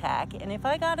bee attack, and if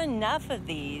I got enough of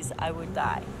these, I would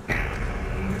die.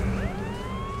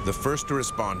 The first to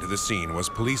respond to the scene was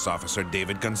police officer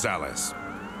David Gonzalez.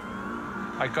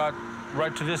 I got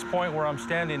right to this point where I'm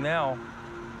standing now,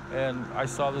 and I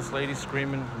saw this lady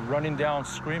screaming, running down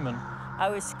screaming. I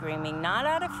was screaming, not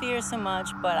out of fear so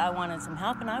much, but I wanted some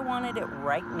help, and I wanted it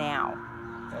right now.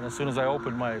 And as soon as I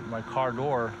opened my car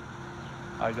door,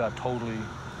 I got totally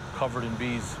covered in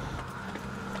bees.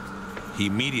 He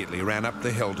immediately ran up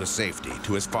the hill to safety,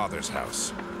 to his father's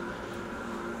house.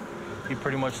 He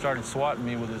pretty much started swatting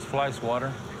me with his fly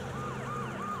swatter.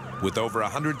 With over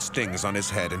 100 stings on his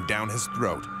head and down his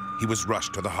throat, he was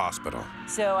rushed to the hospital.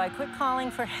 So I quit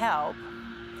calling for help,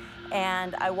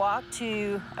 and I walked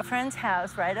to a friend's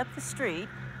house right up the street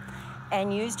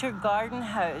and used her garden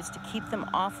hose to keep them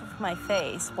off of my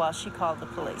face while she called the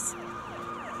police.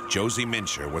 Josie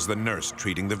Mincher was the nurse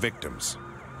treating the victims.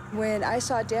 When I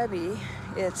saw Debbie,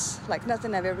 it's like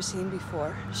nothing I've ever seen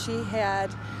before. She had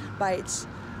bites,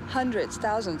 hundreds,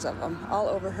 thousands of them, all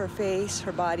over her face,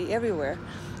 her body, everywhere.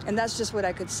 And that's just what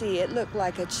I could see. It looked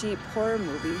like a cheap horror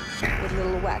movie with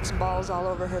little wax balls all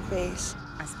over her face.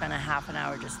 I spent a half an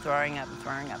hour just throwing up and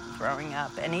throwing up and throwing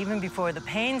up. And even before the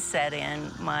pain set in,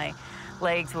 my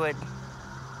legs would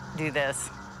do this,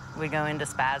 would go into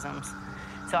spasms.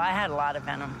 So I had a lot of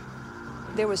venom.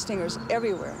 There were stingers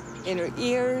everywhere, in her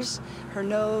ears, her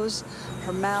nose,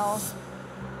 her mouth.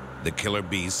 The killer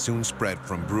bees soon spread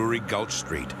from Brewery Gulch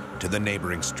Street to the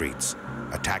neighboring streets,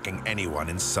 attacking anyone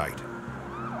in sight.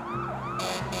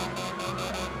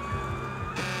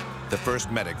 The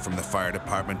first medic from the fire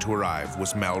department to arrive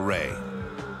was Mel Ray.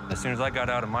 As soon as I got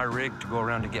out of my rig to go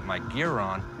around to get my gear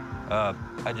on,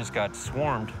 I just got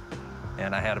swarmed,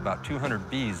 and I had about 200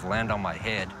 bees land on my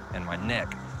head and my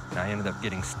neck, and I ended up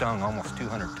getting stung almost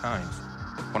 200 times.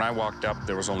 When I walked up,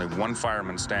 there was only one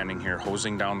fireman standing here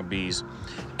hosing down the bees,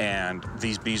 and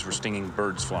these bees were stinging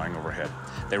birds flying overhead.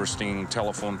 They were stinging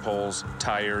telephone poles,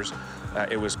 tires.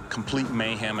 It was complete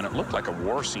mayhem, and it looked like a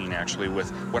war scene, actually, with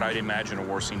what I'd imagine a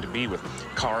war scene to be, with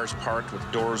cars parked, with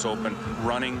doors open,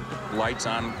 running, lights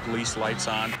on, police lights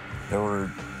on. There were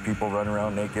people running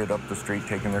around naked up the street,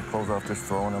 taking their clothes off, just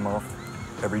throwing them off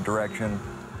every direction.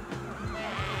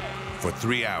 For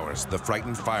 3 hours, the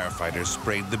frightened firefighters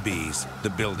sprayed the bees, the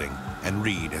building, and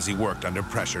Reed as he worked under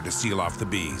pressure to seal off the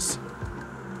bees.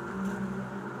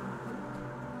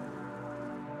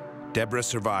 Deborah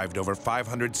survived over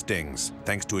 500 stings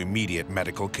thanks to immediate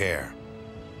medical care.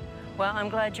 Well, I'm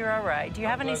glad you're all right. Do you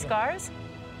have any scars?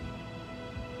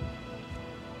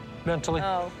 Mentally.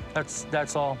 Oh.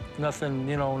 That's all. Nothing,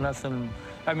 you know, nothing.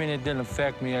 I mean, it didn't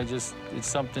affect me. It's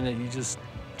something that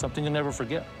something you'll never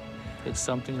forget. It's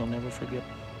something you'll never forget.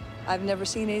 I've never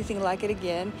seen anything like it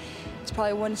again. It's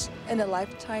probably once in a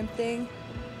lifetime thing,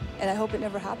 and I hope it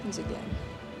never happens again.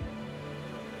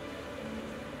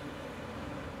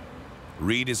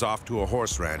 Reed is off to a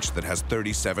horse ranch that has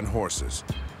 37 horses.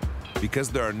 Because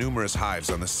there are numerous hives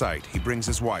on the site, he brings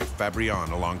his wife,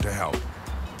 Fabrienne, along to help.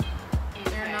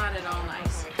 They're not at all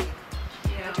nice.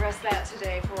 Yeah. Address that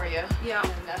today for you. Yeah.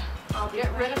 And I'll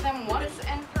get rid of them once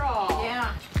and for all.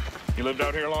 Yeah. You lived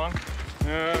out here long?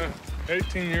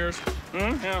 18 years.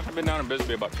 Yeah, I've been down in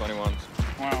Bisbee about 21.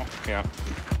 Wow. Yeah.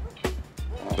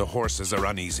 The horses are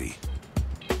uneasy.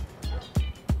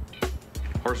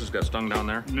 Horses got stung down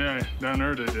there? Yeah, down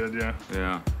there they did, yeah.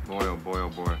 Yeah. Boy, oh boy, oh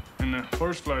boy. And the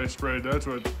horsefly sprayed, that's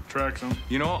what tracks them.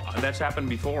 You know, that's happened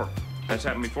before. That's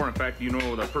happened before. In fact, you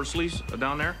know the Pursleys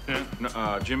down there?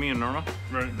 Yeah. Jimmy and Norma?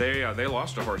 Right. They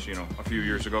lost a horse, you know, a few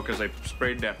years ago because they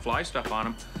sprayed that fly stuff on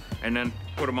them and then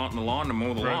put them out in the lawn to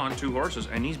mow the lawn, 2 horses.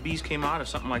 And these bees came out of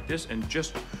something like this and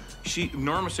just,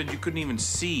 Norma said you couldn't even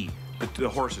see the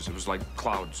horses. It was like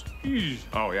clouds. Eesh.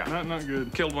 Oh, yeah. Not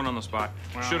good. Killed one on the spot.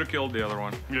 Wow. Should have killed the other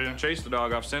one. Yeah. Chased the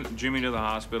dog off, sent Jimmy to the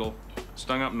hospital,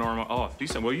 stung up Norma. Oh, he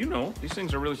said, well, you know, these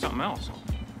things are really something else.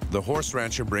 The horse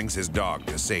rancher brings his dog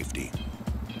to safety.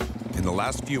 In the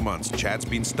last few months, Chad's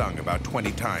been stung about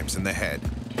 20 times in the head.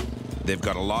 They've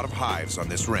got a lot of hives on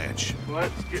this ranch.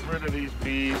 Let's get rid of these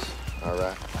bees. All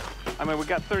right. I mean, we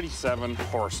got 37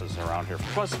 horses around here,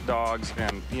 plus dogs,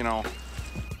 and, you know.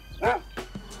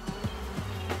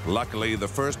 Luckily, the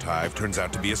first hive turns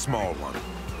out to be a small one.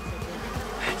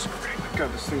 That's great.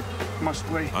 God, this thing must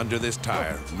weigh. Under this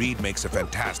tire, Reed makes a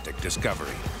fantastic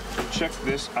discovery. Check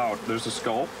this out. There's a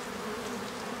skull.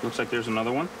 Looks like there's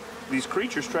another one. These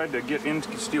creatures tried to get in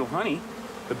to steal honey.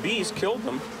 The bees killed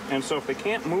them, and so if they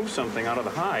can't move something out of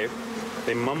the hive,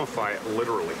 they mummify it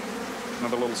literally.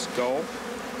 Another little skull,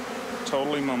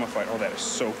 totally mummified. Oh, that is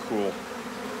so cool.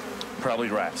 Probably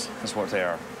rats, is what they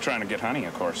are. Trying to get honey,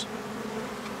 of course.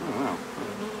 Oh,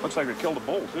 Looks like they killed a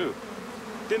bull, too.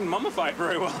 Didn't mummify it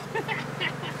very well.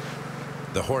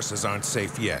 The horses aren't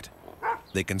safe yet.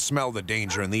 They can smell the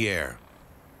danger in the air.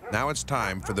 Now it's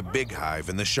time for the big hive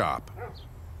in the shop.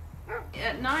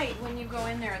 At night, when you go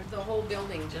in there, the whole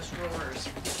building just roars.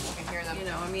 You can hear them. You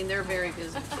know, I mean, they're very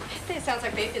busy. It sounds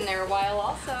like they've been there a while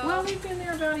also. Well, they've been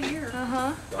there about a year.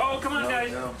 Uh-huh. Oh, come on,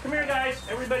 guys. Come here, guys.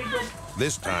 Everybody go.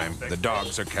 This time, the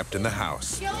dogs are kept in the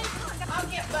house. I'll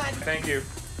get Bud. Thank you.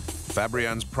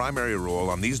 Fabian's primary role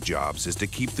on these jobs is to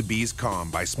keep the bees calm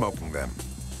by smoking them.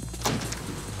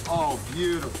 Oh,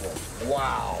 beautiful.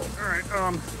 Wow.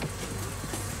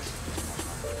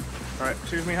 All right,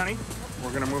 excuse me, honey.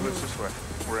 We're gonna move this way.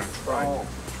 We're gonna try.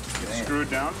 Get it screwed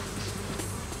down.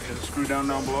 Get it screwed down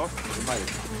down below. All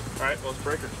right, well, let's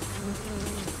break her.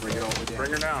 Bring it over.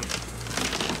 Bring her down.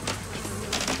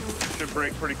 Should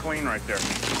break pretty clean right there.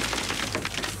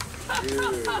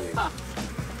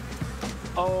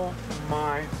 Oh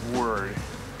my word.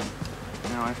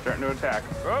 Now I'm starting to attack.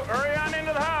 Oh, hurry on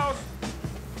into the house.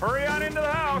 Hurry on into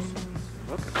the house.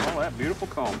 Look at all that beautiful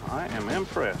comb. I am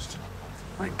impressed.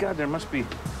 My God, there must be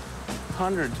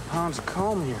hundreds of pounds of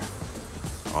comb here.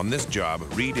 On this job,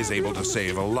 Reed is able to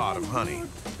save a lot of honey.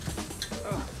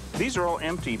 These are all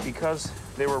empty because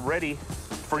they were ready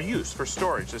for use, for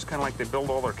storage. It's kind of like they build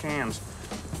all their cans.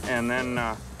 And then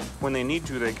when they need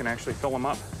to, they can actually fill them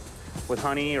up with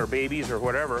honey or babies or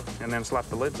whatever, and then slap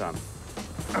the lids on.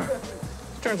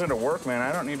 This turns into work, man.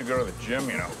 I don't need to go to the gym,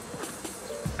 you know.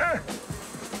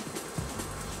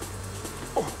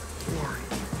 Oh, Lord.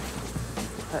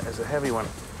 That is a heavy one.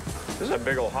 This is a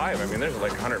big old hive. I mean, there's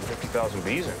like 150,000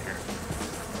 bees in here.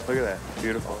 Look at that.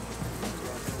 Beautiful.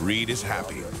 Reed is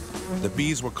happy. The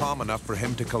bees were calm enough for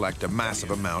him to collect a massive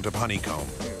amount of honeycomb.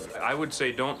 I would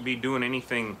say don't be doing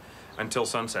anything until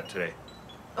sunset today.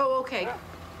 Oh, okay.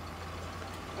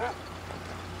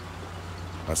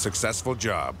 A successful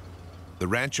job. The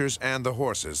ranchers and the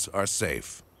horses are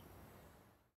safe.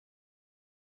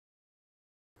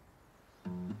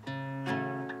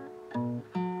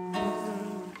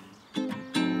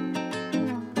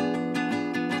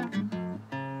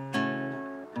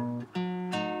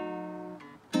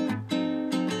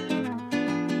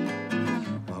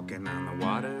 Walking on the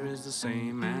water is the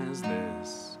same as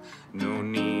this. No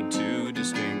need to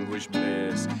distinguish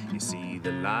bliss. You see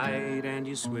the light and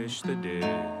you swish the dish.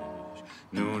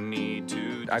 No need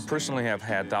to. I personally have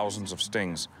had thousands of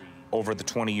stings over the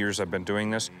 20 years I've been doing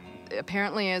this.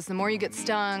 Apparently, as the more you get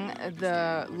stung,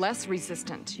 the less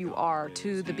resistant you are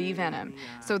to the bee venom.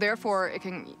 So therefore, it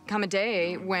can come a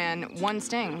day when one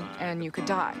sting and you could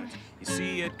die. You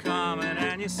see it coming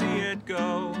and you see it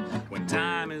go. When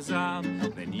time is up,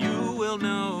 then you will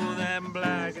know that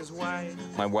black is white.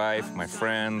 My wife, my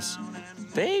friends,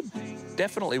 they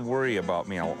definitely worry about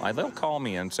me. They'll call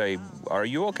me and say, "Are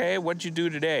you okay? What'd you do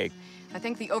today?" I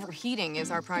think the overheating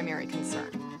is our primary concern.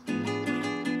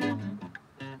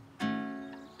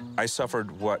 I suffered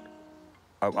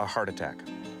a heart attack,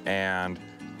 and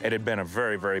it had been a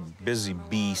very, very busy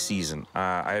bee season.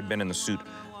 I had been in the suit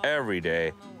every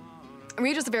day.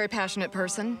 Reed is a very passionate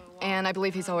person, and I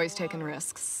believe he's always taken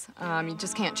risks. You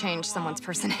just can't change someone's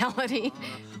personality.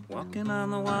 Walking on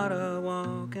the water,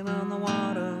 walking on the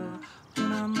water,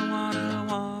 walking on the water,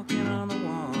 walking on the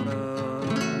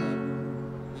water.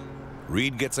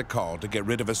 Reed gets a call to get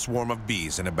rid of a swarm of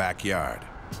bees in a backyard.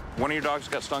 One of your dogs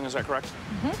got stung, is that correct?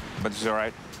 Mm-hmm. But is all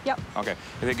right? Yep. Okay.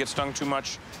 If they get stung too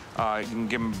much, you can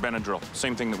give them Benadryl.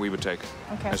 Same thing that we would take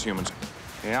as humans.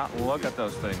 Yeah, look at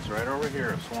those things right over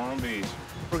here, a swarm of bees.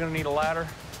 We're gonna need a ladder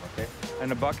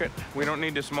and a bucket. We don't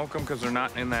need to smoke them because they're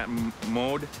not in that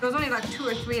mode. There's only like 2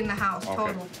 or 3 in the house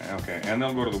total. Okay, and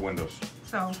they'll go to the windows.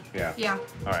 So, yeah.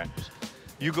 All right.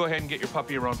 You go ahead and get your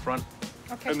puppy around front.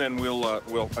 Okay. And then we'll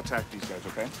attack these guys,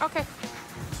 okay? Okay.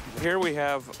 Here we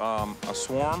have a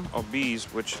swarm of bees,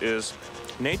 which is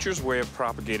nature's way of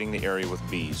propagating the area with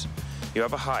bees. You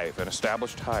have a hive, an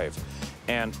established hive,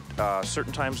 and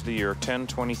certain times of the year, 10,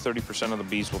 20, 30% of the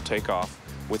bees will take off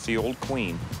with the old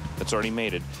queen that's already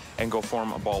mated and go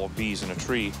form a ball of bees in a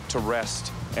tree to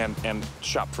rest and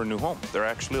shop for a new home. They're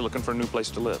actually looking for a new place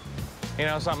to live. You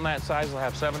know, something that size will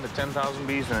have 7,000 to 10,000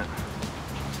 bees in it.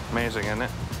 Amazing, isn't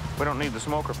it? We don't need the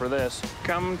smoker for this.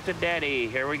 Come to daddy,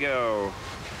 here we go.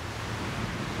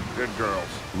 Good girls.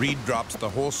 Reed drops the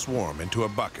whole swarm into a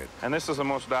bucket. And this is the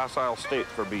most docile state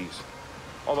for bees.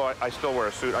 Although I still wear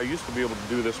a suit. I used to be able to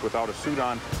do this without a suit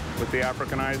on with the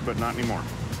Africanized, but not anymore.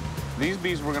 These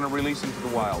bees we're going to release into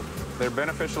the wild. They're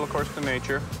beneficial, of course, to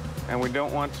nature, and we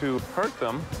don't want to hurt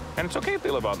them. And it's okay if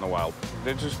they live out in the wild.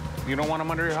 You don't want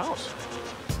them under your house.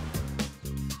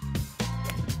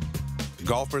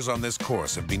 Golfers on this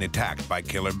course have been attacked by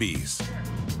killer bees.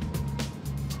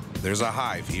 There's a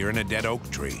hive here in a dead oak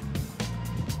tree.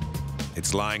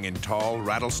 It's lying in tall,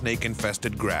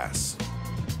 rattlesnake-infested grass.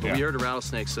 Yeah. We heard a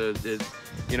rattlesnake, so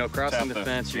you know, crossing the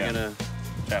fence, you're gonna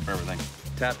tap everything.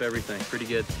 Tap everything, pretty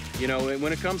good. You know,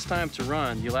 when it comes time to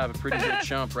run, you'll have a pretty good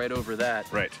chump right over that.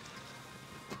 Right.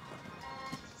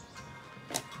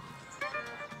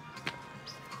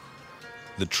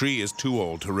 The tree is too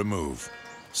old to remove,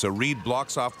 so Reed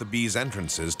blocks off the bees'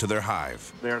 entrances to their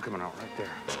hive. They're coming out right there.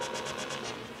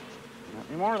 Not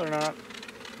anymore, they're not.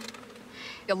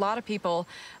 A lot of people,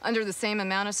 under the same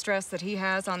amount of stress that he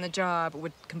has on the job,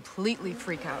 would completely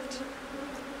freak out.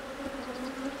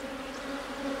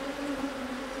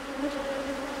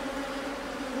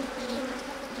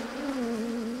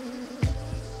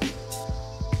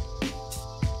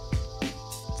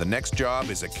 The next job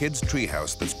is a kid's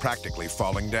treehouse that's practically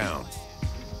falling down.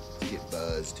 Let's get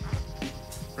buzzed.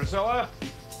 Priscilla,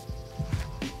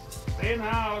 stay in the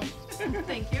house.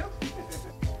 Thank you.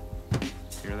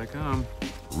 Here they come.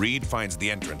 Reed finds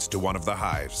the entrance to one of the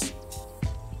hives.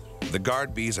 The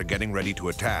guard bees are getting ready to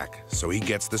attack, so he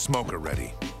gets the smoker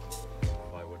ready.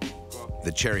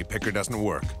 The cherry picker doesn't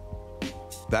work.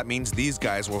 That means these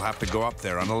guys will have to go up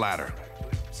there on a ladder,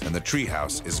 and the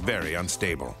treehouse is very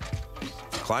unstable.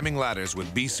 Climbing ladders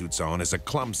with bee suits on is a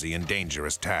clumsy and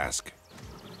dangerous task.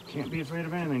 Can't be afraid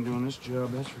of anything doing this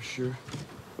job, that's for sure.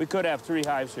 We could have 3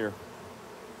 hives here.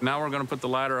 Now we're going to put the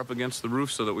ladder up against the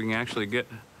roof so that we can actually get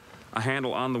a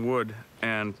handle on the wood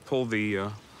and pull the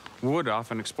wood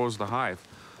off and expose the hive.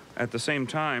 At the same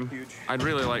time, I'd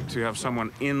really like to have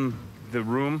someone in the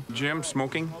room, Jim,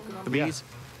 smoking the bees,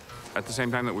 at the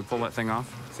same time that we pull that thing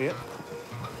off. See it?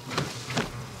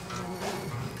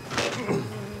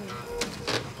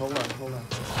 Hold on, hold on.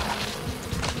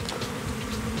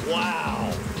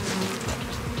 Wow!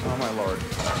 Oh, my Lord.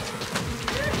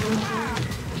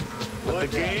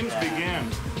 Let the games begin.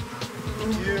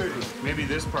 Beauty. Maybe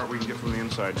this part we can get from the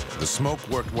inside. The smoke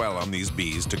worked well on these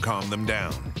bees to calm them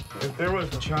down. If there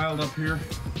was a child up here,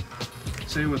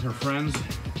 say with her friends,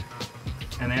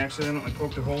 and they accidentally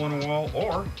poked a hole in a wall,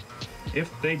 or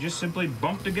if they just simply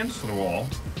bumped against the wall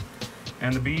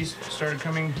and the bees started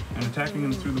coming and attacking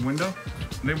them through the window,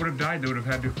 they would have died. They would have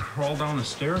had to crawl down the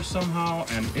stairs somehow,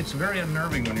 and it's very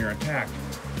unnerving when you're attacked.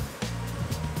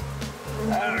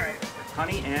 All right,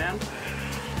 honey and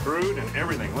brood and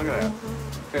everything. Look at that.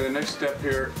 Okay, the next step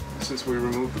here, since we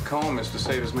removed the comb, is to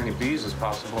save as many bees as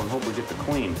possible and hope we get the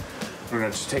queen. We're gonna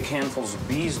just take handfuls of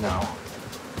bees now.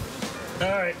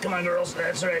 All right, come on, girls.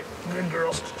 That's right. Good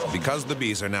girls. Because the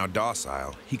bees are now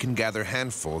docile, he can gather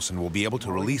handfuls and will be able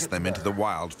to release them into the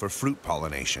wild for fruit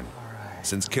pollination.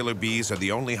 Since killer bees are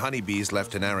the only honeybees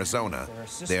left in Arizona,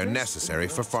 they are necessary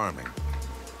for farming.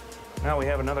 Now we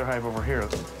have another hive over here.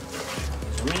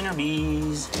 Meaner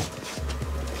bees.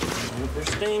 They're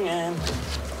stinging.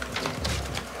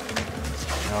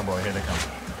 Oh boy, here they come.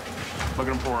 Look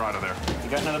at them pour out of there. You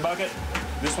got another bucket?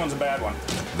 This one's a bad one.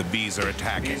 The bees are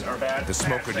attacking. Bees are bad. The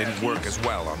smoker didn't work as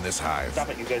well on this hive. Stop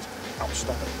it, you guys. Oh,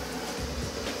 stop it.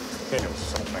 Okay,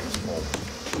 this whole thing is full.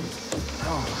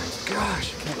 Oh my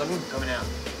gosh. Can't let them coming out.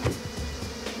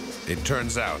 It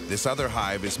turns out this other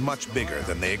hive is much bigger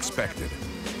than they expected.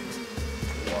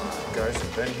 You guys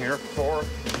have been here for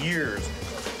years.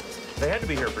 They had to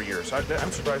be here for years.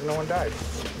 I'm surprised no one died.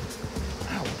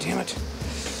 Oh, damn it.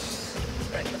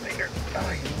 Right in the finger.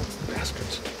 Oh, you little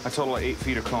bastards. A total of 8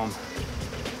 feet of comb.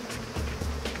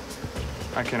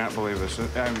 I cannot believe this. I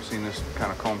haven't seen this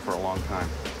kind of comb for a long time.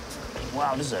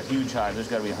 Wow, this is a huge hive. There's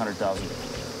got to be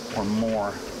 100,000 or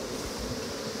more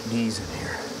bees in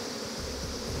here.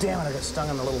 Damn it, I got stung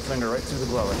on the little finger right through the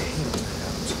glove. I hate it when that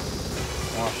happens.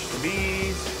 Wash the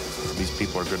bees. These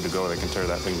people are good to go. They can tear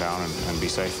that thing down and be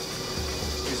safe.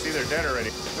 You see, they're dead already.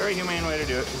 Very humane way to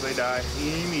do it, because they die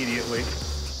immediately.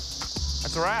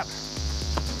 That's a wrap.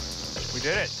 We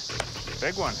did it.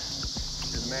 Big one.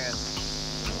 Good man.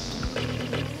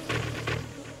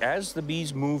 As the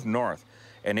bees move north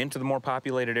and into the more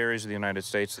populated areas of the United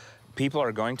States, people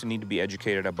are going to need to be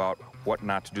educated about what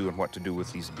not to do and what to do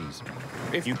with these bees.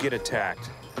 If you get attacked,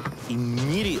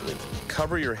 immediately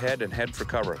cover your head and head for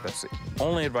cover. That's the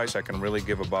only advice I can really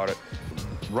give about it.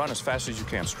 Run as fast as you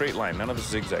can, straight line, none of the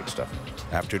zigzag stuff.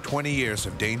 After 20 years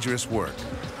of dangerous work,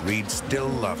 Reed still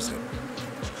loves it.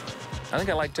 I think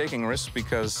I like taking risks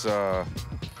because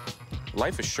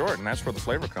life is short, and that's where the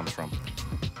flavor comes from,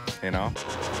 you know?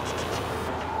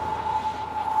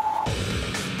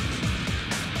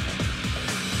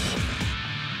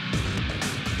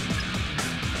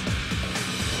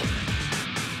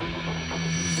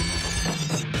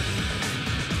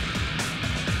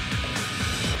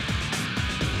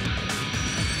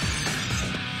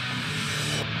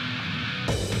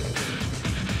 America.